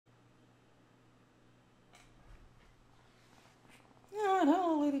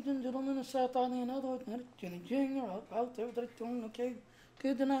ladies and gentlemen of South Island and other Jenny Jr. out there doing okay.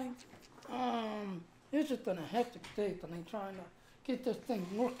 Good tonight. It's just been a hectic day tonight trying to get this thing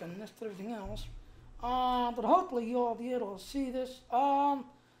working and everything else. But hopefully you all be able to see this. Now,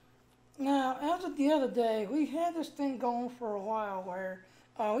 as of the other day, we had this thing going for a while where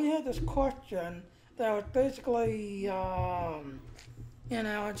we had this question that was basically, it's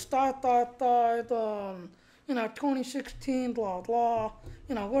 2016, blah, blah,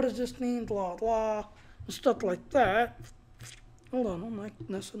 what does this mean, blah, blah, and stuff like that. Hold on, I'm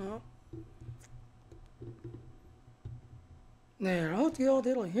messing up. There, I hope you all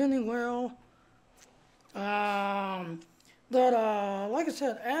did hear me well. But like I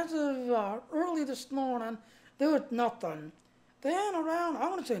said, as of early this morning, there was nothing. Then around, I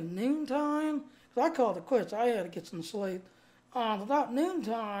want to say noontime, because I called it quits, I had to get some sleep. About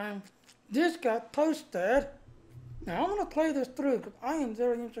noontime, this got posted. Now, I'm going to play this through, because I am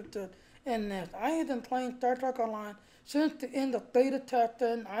very interested in this. I have been playing Star Trek Online since the end of beta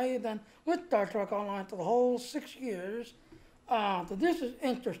testing. I have been with Star Trek Online for the whole 6 years. So this is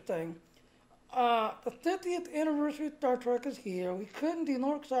interesting. The 50th anniversary of Star Trek is here. We couldn't be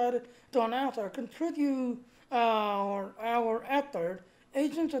more excited to announce our our effort,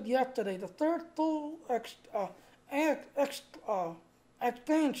 Agents of Yesterday, the third full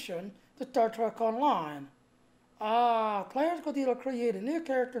expansion to Star Trek Online. Players could either create a new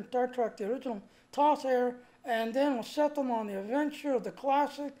character in Star Trek, the original TOS era, and then we'll set them on the adventure of the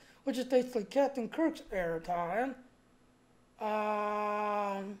classic, which is basically Captain Kirk's era time.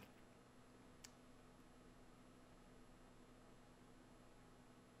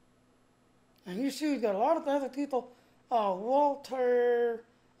 And you see, we've got a lot of other people, Walter,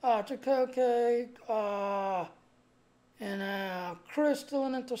 Chakotay, and Chris still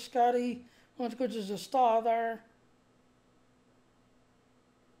into Scotty, which is a star there.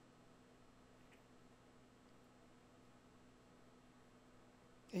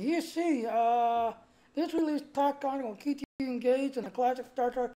 And you see, this release TACON will keep you engaged in the classic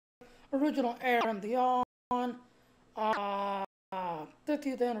Star Trek original era and beyond.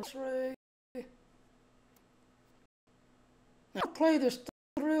 50th anniversary. Now, I'll play this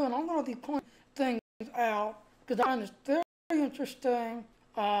through, and I'm going to be pointing things out because I find it's very interesting.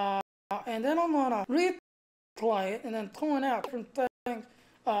 And then I'm going to replay it and then point out different things.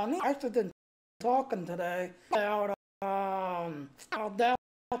 I actually didn't talking today about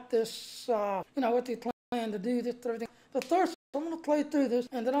this, what they plan to do, this everything. But first, I'm going to play through this,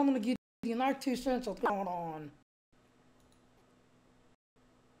 and then I'm going to give you my 2 cents of what's going on.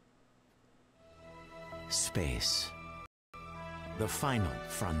 Space. The final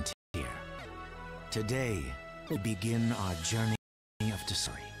frontier. Today, we begin our journey of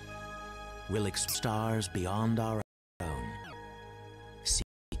discovery. We'll explore stars beyond our own,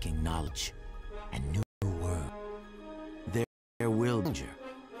 seeking knowledge and new worlds. There will be danger,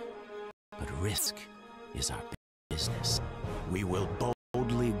 but risk is our business. We will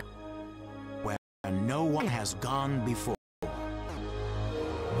boldly go where no one has gone before.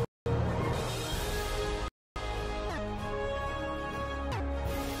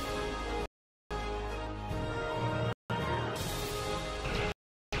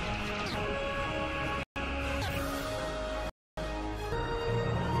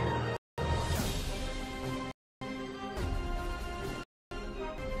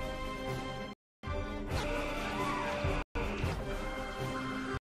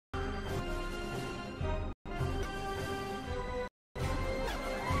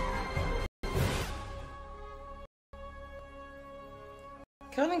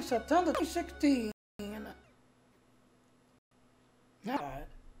 Coming September 2016. Alright.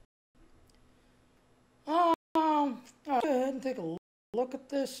 I'll go ahead and take a look at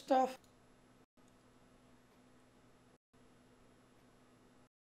this stuff.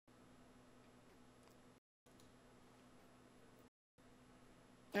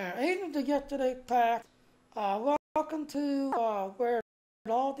 Agents of Yesterday pack. Welcome to where it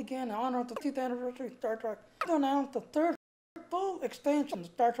all began in honor of the 50th anniversary of Star Trek. To announce the third full expansion of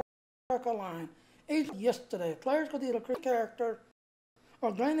Star Trek Online. Agents of Yesterday. Players could either create a character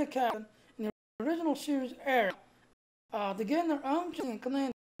or gain a captain in the original series era to gain their own and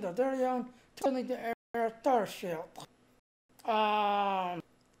command of their own 20th era starship. And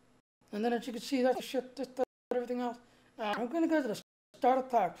then as you can see, that's the ship, this, that, everything else. I'm going to go to the starter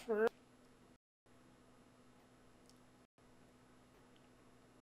pack first.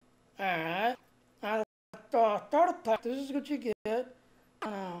 Alright. Starter pack, this is what you get.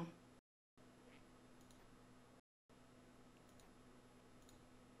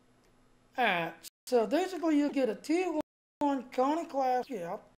 Alright, so basically you get a T1 Connie class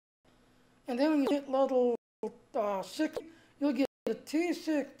ship. And then when you hit level 6, you'll get the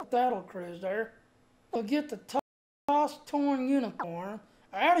T6 battle cruiser. You'll get the TOS Torn Unicorn.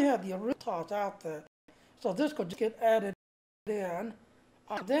 I already have the original TOS out there, so this could just get added in.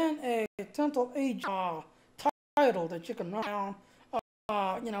 Then a Temple Age title that you can run around,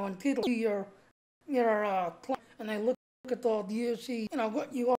 when people see your and they look at all the you see,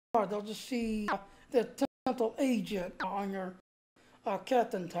 what you are. They'll just see the Temple Agent on your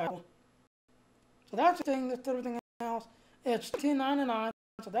captain title. So that's the thing. That's everything else. It's $10.99,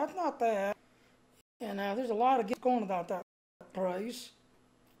 so that's not bad. And there's a lot of games going about that price.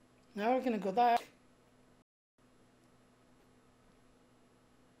 Now we're gonna go back.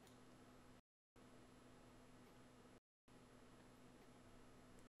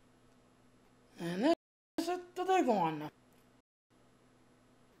 And this is the big one.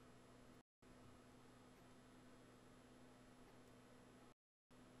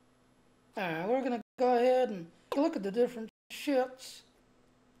 Alright, we're gonna go ahead and look at the different ships.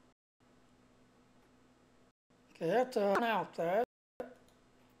 Okay, that's out there.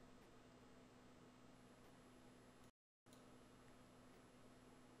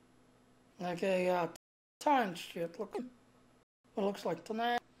 Like a time ship looking. What it looks like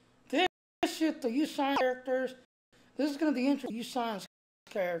tonight. This ship, the U-Sign characters. This is going to be interesting. U-Sign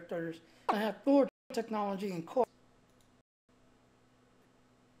characters. I have board technology and core.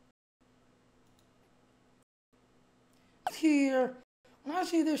 Here, when I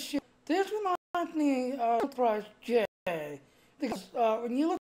see this ship, this reminds me of Enterprise J. Because when you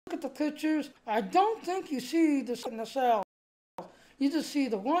look at the pictures, I don't think you see this in the south. You just see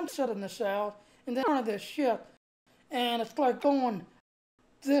the one set in the south, and then of this ship, and it's like going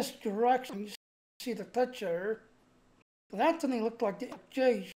this direction. You see the picture. But that to me looked like the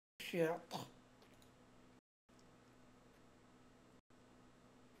J ship.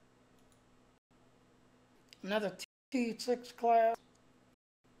 Another T6 class.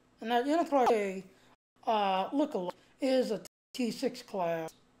 And that Enterprise A look-alike is a T6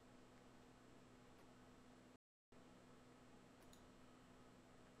 class.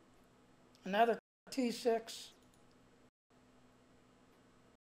 Another T6.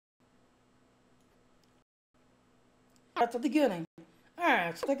 At the beginning.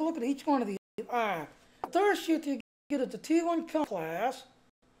 Alright, so take a look at each one of these. Alright. Third ship you get is the T1 class.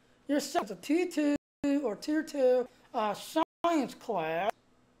 Your second, the T2 or Tier 2 science class.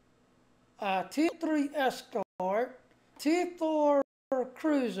 T3 escort. T4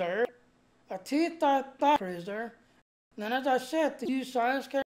 cruiser. A T5 cruiser. And then as I said, the U science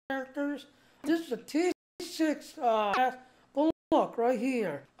characters. This is a T6 but look right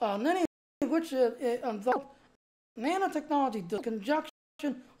here. Which involves nanotechnology in conjunction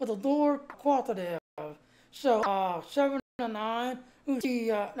with a door qualitative. So 7 and 9, who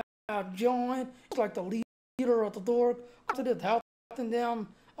she joined, it's like the leader of the door qualitative, helping them,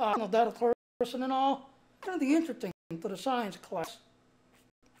 that person and all. It's going to be interesting for the science class.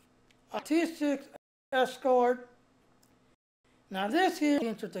 T6 escort. Now this here is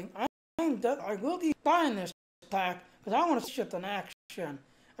interesting. I will be buying this pack because I want to see ship in action.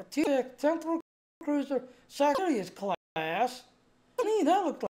 A T6 Temporal Cruiser Sagittarius class. To me, that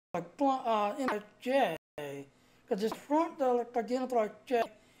looked like Enterprise J. Because this front looked like the Enterprise J.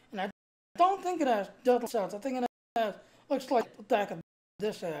 And I don't think it has double cells. I think it looks like the back of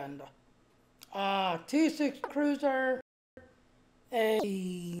this end. T6 Cruiser.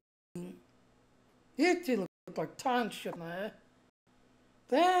 These two look like time ship there.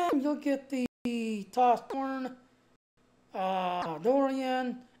 Then you'll get the TOS Torn,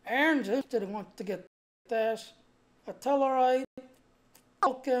 Dorian, Aaron's interested and wants to get this, a Tellarite,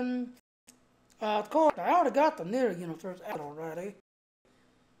 Vulcan, of course, I already got the Near Universe out already,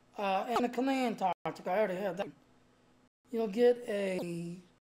 and the Command Toxic, I already had that. You'll get a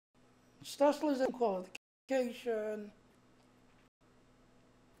Specialization Qualification,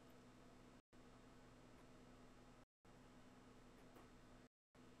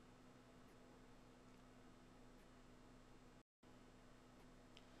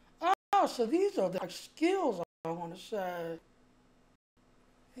 so these are the skills I want to say.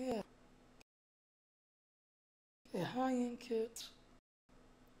 Yeah. Okay, high-end kits.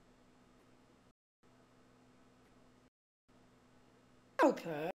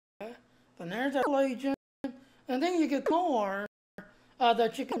 Okay. Then there's that Legion. And then you get more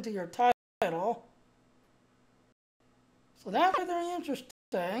that you can to your title. So that's very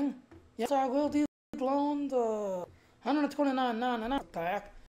interesting. Yes, I will do loan the $129.99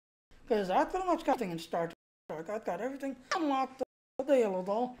 pack. Because I pretty much got everything in Star Trek. I've got everything unlocked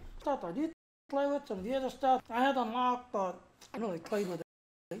available. Stuff I did play with, some of the other stuff I had unlocked, but I haven't really played with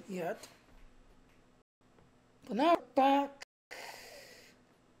it yet. But now we're back.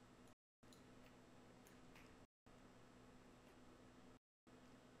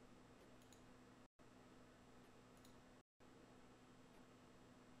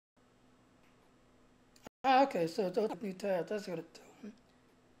 Okay, so it's open new tab. That's what it's doing.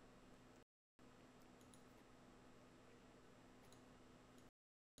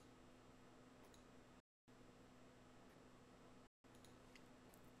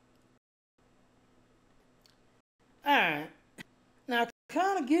 Alright. Now, to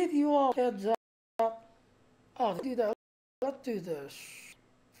kind of give you all heads up. Oh, let's do that. Let's do this.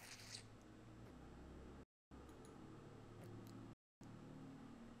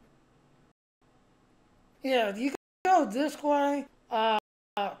 Yeah, if you go this way,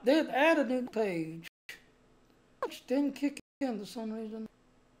 they've added a new page. Which didn't kick in for some reason.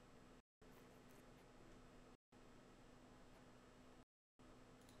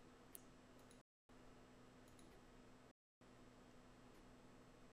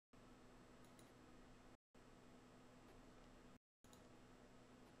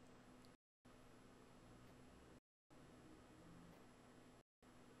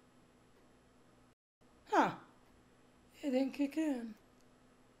 Huh. It didn't kick in.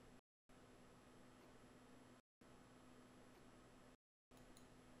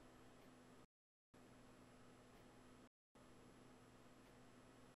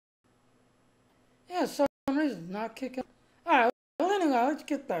 Yeah, for some reason it's not kicking. Alright, well anyway, let's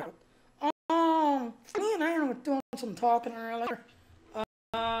get that. Me and Aaron were doing some talking earlier.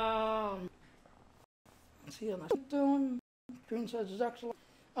 Let's see what I'm doing. Green says it's excellent.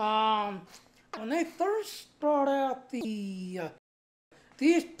 When they first brought out the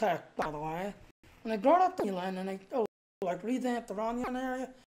East Pack, by the way, when they brought out the Romulan and they revamped the Romulan area,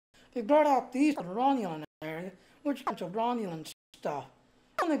 they brought out the East of the Romulan area, which is a bunch of Romulan stuff.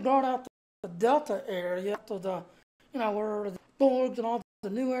 And they brought out the Delta area to the, where the Borgs and all the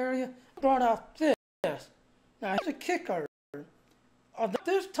new area, brought out this. Now here's a kicker.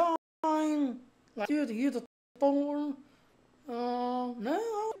 This time, like year to year before, no,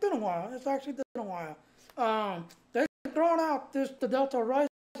 it's been a while. It's actually been a while. They brought out the Delta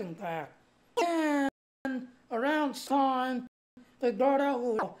Rising Pack. And around time, they brought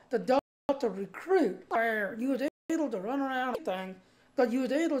out the Delta Recruit, where you was able to run around things, but you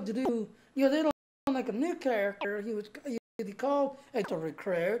was able to make a new character. He called a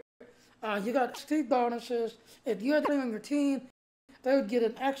Recruit. You got XP bonuses. If you had them on your team, they would get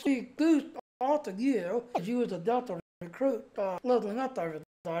an XP boost off of you as you was a Delta Recruit, leveling up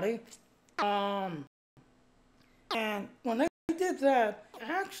everybody. And when they did that, it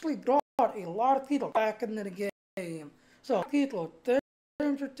actually brought a lot of people back into the game. So people, they're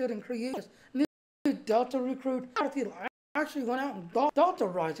interested in creating this new Delta Recruit. A lot of people actually went out and bought Delta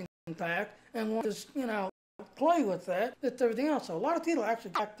Rising Pack and wanted to, play with that, with everything else. So a lot of people actually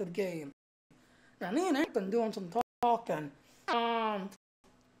back to the game. Now, me and Hank been doing some talking.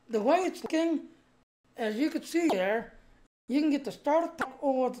 The way it's looking, as you can see there, you can get the starter pack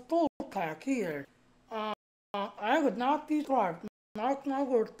or the full pack here. I would not be surprised, mark my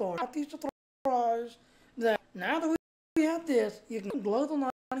word for it, not be surprised that now that we have this, you can blow the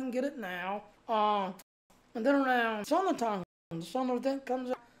line and get it now. And then around summertime, when the summer event comes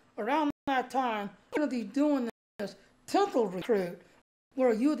out, around that time, we're going to be doing this Temple Recruit,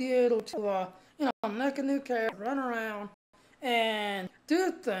 where you'll be able to, make a new character, run around, and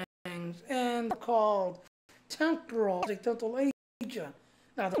do things, and they're called Temporal, a Temple Agent.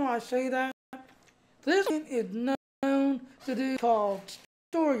 Now, the reason why I say that, this is known to do called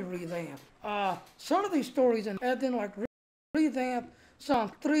story revamp. Some of these stories have been revamped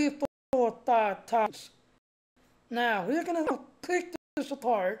some 3, 4, 5 times. Now, we're going to pick this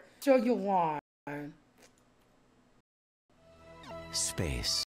apart, show you why.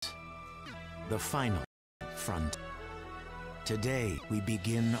 Space. The final front. Today, we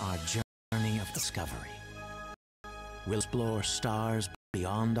begin our journey of discovery. We'll explore stars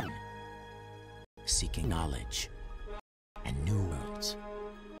beyond us, seeking knowledge and new worlds.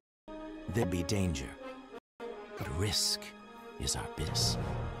 There'll be danger, but risk is our business.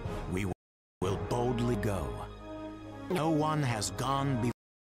 We will boldly go. No one has gone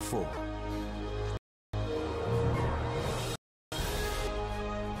before.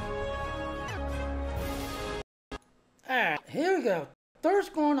 Alright, here we go.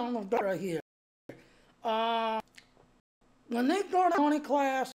 First going on the right here. When they brought Money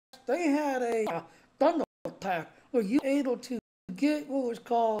Class, they had a bundle pack where you were able to get what was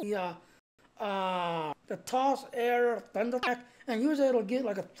called the Toss Air bundle pack, and you was able to get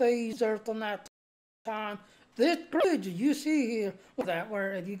like a phaser from that time, this bridge you see here with that,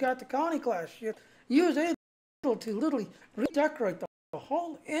 where you got the Connie class ship, you was able to literally redecorate the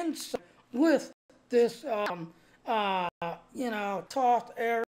whole inside with this, tossed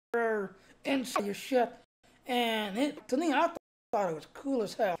air inside your ship. And to me, I thought it was cool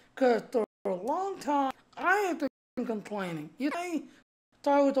as hell. Because for a long time, I had been complaining. You know,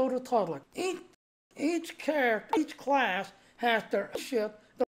 Star Wars Old Republic. Each character, each class has their ship,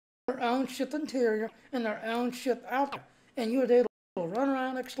 their own ship interior, and their own ship out there. And you were able to run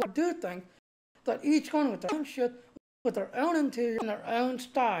around, explore, do things, but each one with their own ship, with their own interior, and their own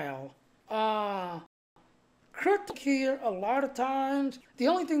style. Critic here, a lot of times, the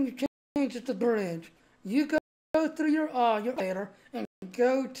only thing you change is the bridge. You go through your elevator and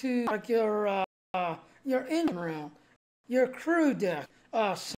go to like your engine room, your crew deck,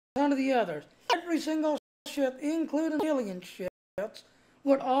 some of the others. Every single ship, including alien ships,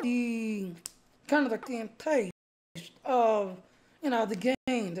 would all be kind of the taste of the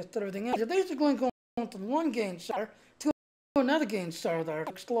game that everything else. You're basically going from one game star to another game star there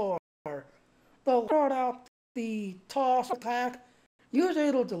to explore. They'll start out the toss attack. You was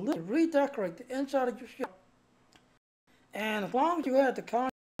able to redecorate the inside of your ship. And as long as you had the Connie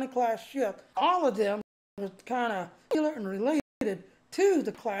class ship, all of them was kind of similar and related to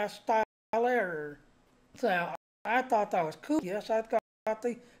the class style error. So I thought that was cool. Yes, I got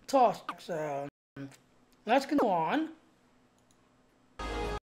the toss. So let's go on.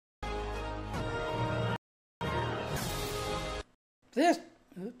 This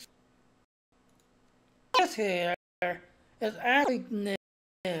here is actually new.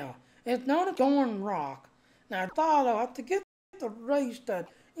 It's known as Gorn Rock. Now, I thought to get the race that,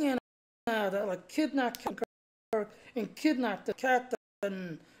 that like kidnapped Kirk and kidnapped the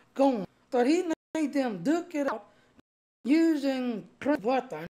Captain Gorn, but he made them duke it out using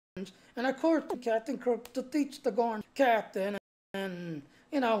weapons, and of course, Captain Kirk to teach the Gorn Captain and,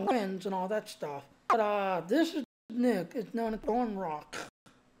 winds and all that stuff. But this is Nick. It's known as Gorn Rock.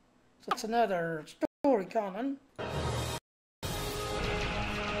 So that's another story coming.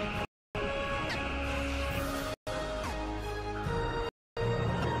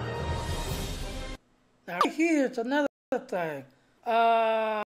 Now here's another thing.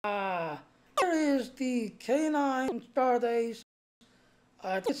 Here is the K9 Stardate.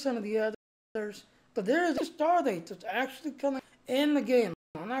 Just some of the others. But there is a Stardate that's actually coming in the game.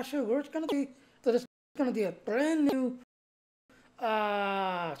 I'm not sure where it's going to be, but it's going to be a brand new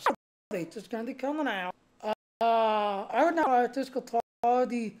Stardate that's going to be coming out. I would know if this could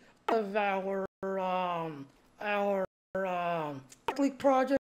quality of our league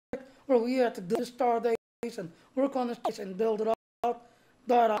project where we had to do the Stardate and work on this and build it up.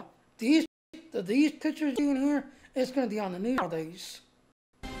 But these pictures in here, it's going to be on the new Stardate.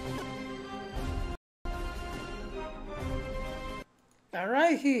 Now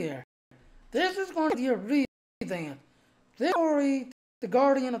right here, this is going to be a revamp. This story, The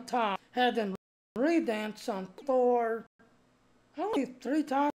Guardian of Time, had been revamped on Thor, only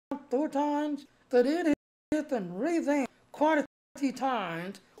 4 times, but it has been revamped quite a few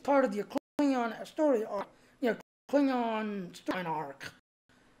times, part of your Klingon story arc, Klingon story arc.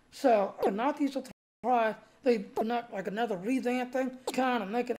 So, not these are surprised they put not like another revamp thing, kind of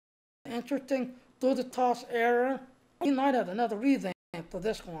make it interesting through the TOS era. We might have another revamp for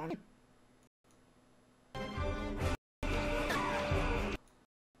this one.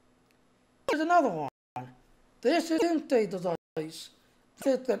 Here's another one. This is Doomsday Device.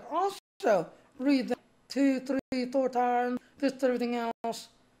 It can also read 2, 3, 4 times, this everything else.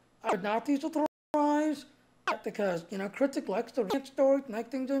 I would not use surprise because, Critic likes to read stories, make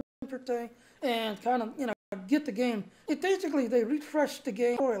things interesting, and kind of, get the game. They refresh the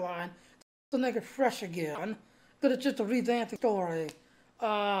game storyline to make it fresh again, but it's just a revamped story.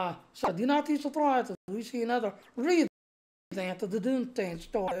 So do not be surprised if we see another revamp of the Doomsday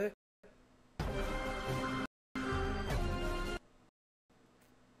story.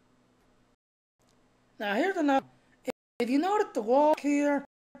 Now here's another. If you notice the wall here,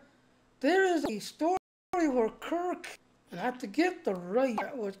 there is a story where Kirk, and I have to get the rate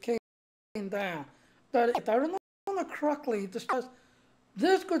that was came down. But if I remember correctly, this was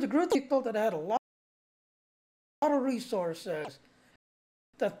a group of people that had a lot of resources.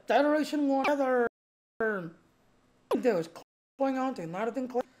 The Federation wanted other, there was Klingon, they might have been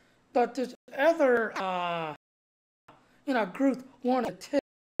Klingon, but this other, group wanted to.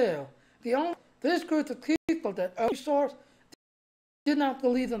 This group of people that resource did not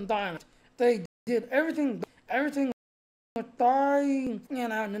believe in diamonds. They did everything with buying,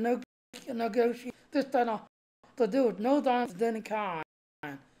 negotiate this, that, to do with no diamonds of any kind.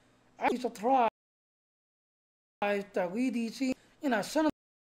 I was surprised that we DC, some of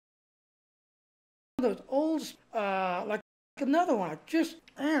those old, like another one. Just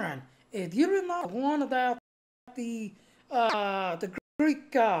Aaron, if you remember one about the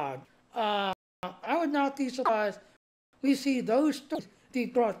Greek god, I would not be surprised we see those stories be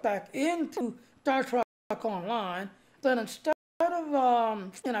brought back into Star Trek Online. Then instead of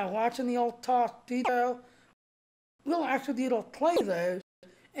watching the old top detail, we'll actually be able to play those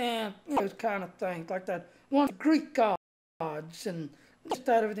and those kind of things like that. One of the Greek gods and just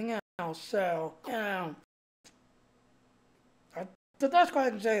that everything else. So that's what I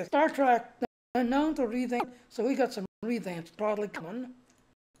can say. Star Trek, they're known to rethink, so we got some rethinks probably coming.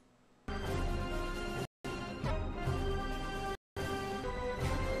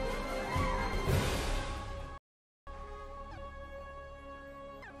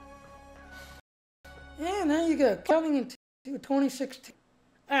 And there you go, coming into 2016.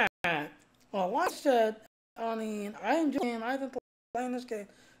 Alright, well, like I said, I enjoyed playing this game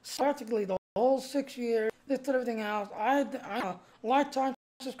practically the whole 6 years, this and everything else. I'm a lifetime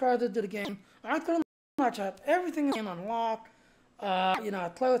subscriber to the game. I couldn't much have everything in unlocked. I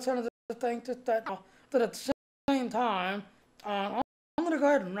play with some of the things that at the same time, I'm going to go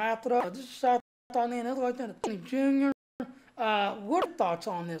ahead and wrap it up. This is South on the end. Like Junior. What are your thoughts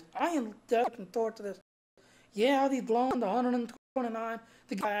on this? I am definitely looking forward to this. Yeah, the loan, the 129,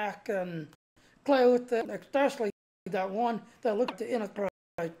 to get back and play with it, especially that one that looked at the Enterprise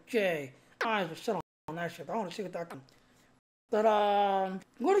J. Eyes are set on that shit. I want to see what that can. But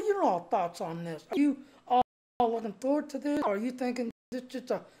what are your all thoughts on this? Are you all looking forward to this? Or are you thinking this is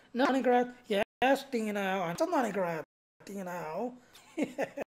just a money grab? Yes, Dino, it's a money grab, Dino.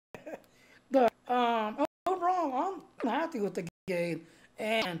 But overall, I'm happy with the game,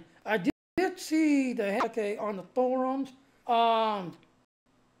 and I did see the heck on the forums. The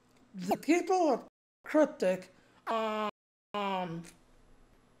people are cryptic. That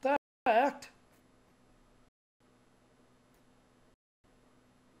fact.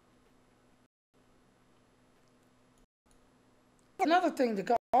 Another thing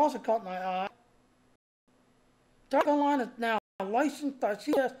that also caught my eye. Dark Online is now licensed by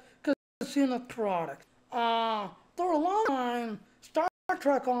CS Casino product. For a long time, Star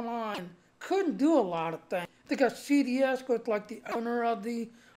Trek Online couldn't do a lot of things because CDS was like the owner of the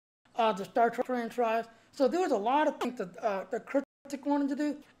Star Trek franchise. So there was a lot of things that the critic wanted to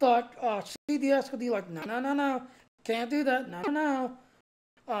do, but CDS would be like, no, can't do that, no.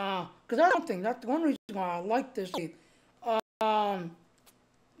 Because I don't think that's one reason why I like this game. Granted,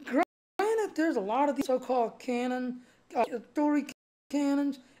 there's a lot of these so-called canon, story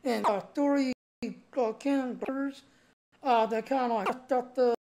canons and story canon brothers that kind of like messed up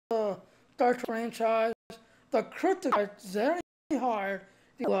the Star Trek franchise. The critics are very hard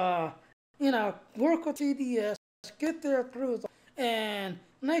to, work with CDS, get their approval, and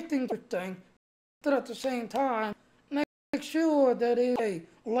make things interesting, but at the same time, make sure that it's a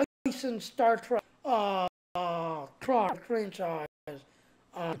licensed Star Trek franchise.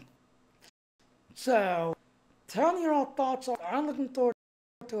 So, tell me your thoughts on it. I'm looking forward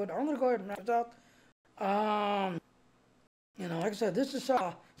to it. I'm going to go ahead and wrap it up. Like I said, this is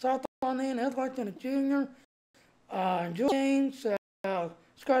South on the end, Edward Jr. Enjoy games.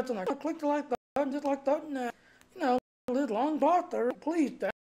 Subscribe to the click the like button, just like that, and a little long thought there. Please,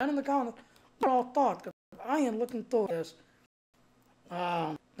 down in the comments, what all thought, because I am looking forward to this.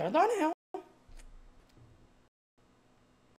 Anyhow.